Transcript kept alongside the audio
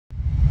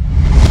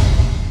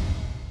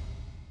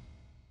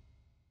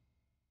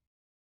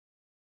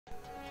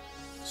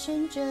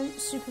Shenzhen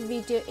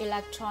Supervideo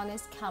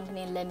Electronics Co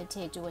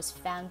Limited was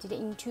founded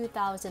in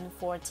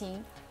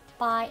 2014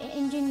 by an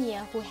engineer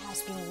who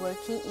has been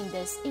working in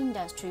this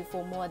industry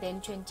for more than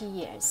 20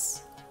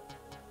 years.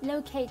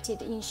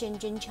 Located in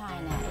Shenzhen,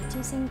 China, it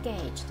is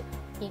engaged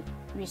in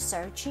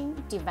researching,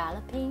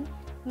 developing,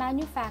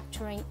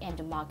 manufacturing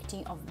and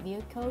marketing of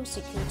vehicle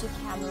security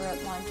camera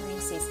monitoring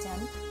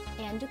system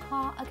and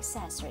car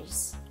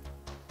accessories.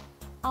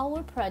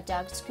 Our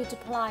products could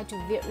apply to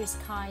various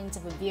kinds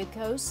of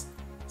vehicles,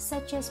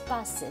 such as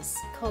buses,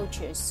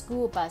 coaches,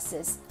 school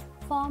buses,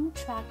 farm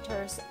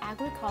tractors,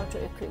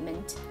 agricultural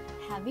equipment,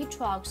 heavy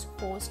trucks,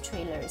 horse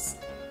trailers,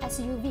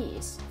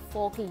 SUVs,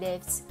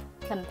 forklifts,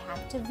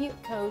 compact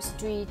vehicles,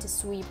 street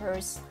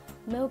sweepers,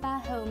 mobile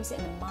homes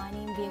and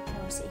mining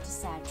vehicles,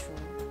 etc.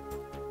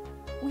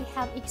 We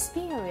have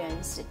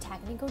experienced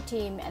technical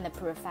team and a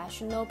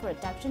professional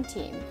production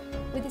team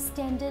with a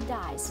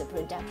standardized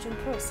production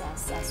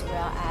process as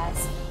well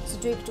as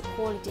strict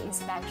quality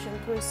inspection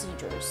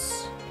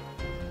procedures.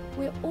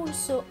 We are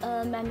also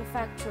a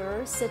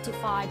manufacturer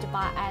certified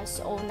by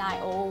ISO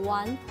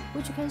 9001,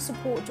 which can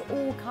support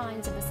all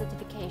kinds of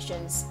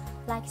certifications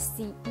like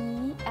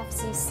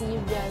CE.FCC,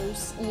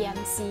 ROHS,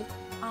 EMC,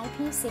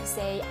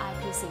 IP6A,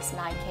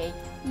 IP69K,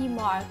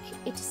 EMARK,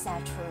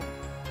 etc.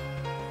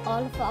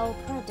 All of our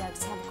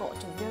products have got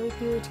a very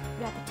good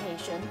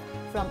reputation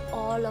from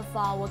all of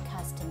our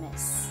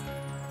customers.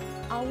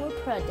 Our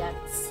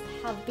products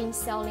have been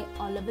selling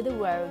all over the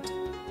world,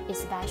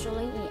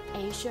 especially in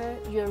Asia,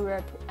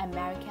 Europe,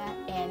 America,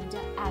 and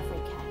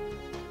Africa.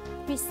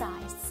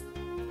 Besides,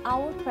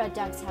 our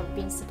products have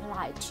been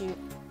supplied to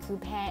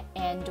coupang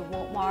and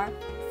Walmart,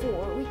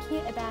 for we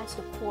care about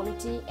the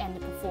quality and the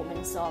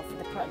performance of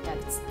the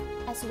products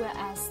as well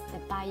as the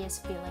buyer's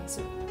feelings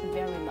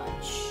very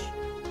much.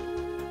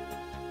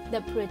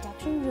 The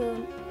production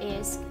room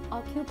is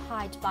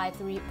occupied by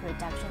 3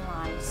 production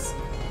lines.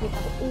 We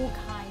have all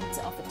kinds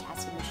of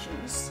test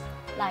machines,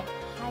 like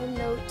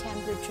high-low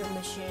temperature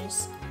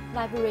machines,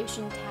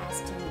 vibration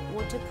testing,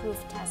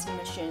 waterproof testing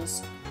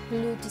machines,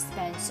 glue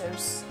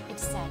dispensers,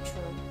 etc.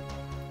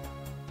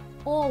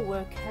 All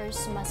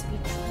workers must be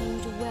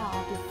trained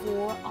well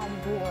before on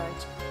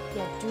board. They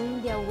are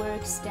doing their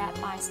work step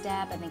by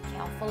step and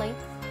carefully.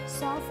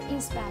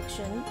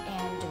 Self-inspection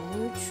and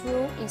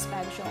mutual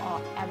inspection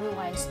are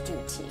everyone's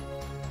duty.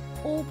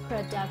 All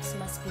products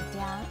must be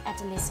done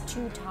at least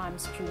 2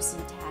 times QC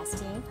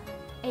testing,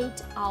 8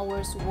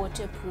 hours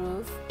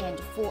waterproof and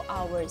 4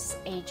 hours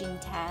aging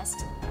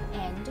test,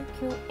 and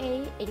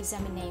QA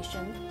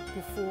examination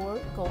before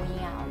going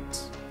out.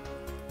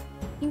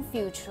 In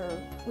future,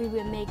 we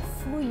will make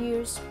full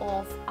use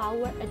of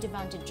our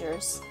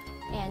advantages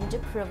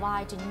and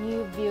provide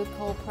new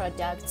vehicle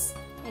products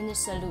and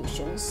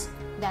solutions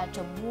that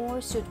are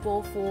more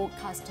suitable for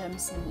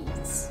customers'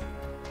 needs.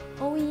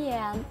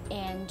 OEM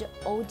and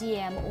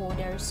ODM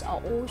orders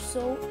are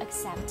also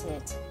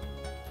accepted.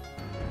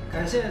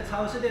 感谢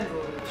超市店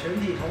主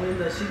全体同仁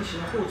的辛勤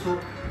付出，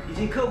以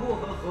及客户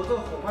和合作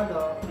伙伴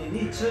的鼎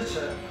力支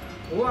持。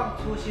不忘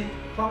初心，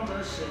方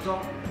得始终。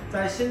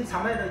在新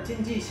常态的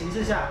经济形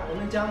势下，我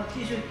们将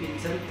继续秉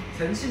承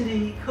诚信第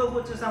一、客户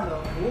至上的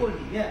服务理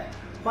念，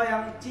发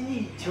扬精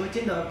益求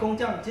精的工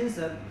匠精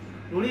神，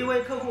努力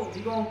为客户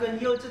提供更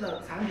优质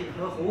的产品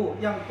和服务，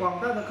让广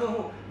大的客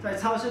户在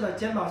超市的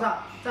肩膀上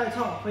再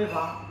创辉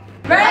煌。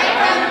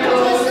Welcome to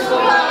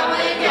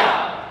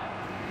Supervideo。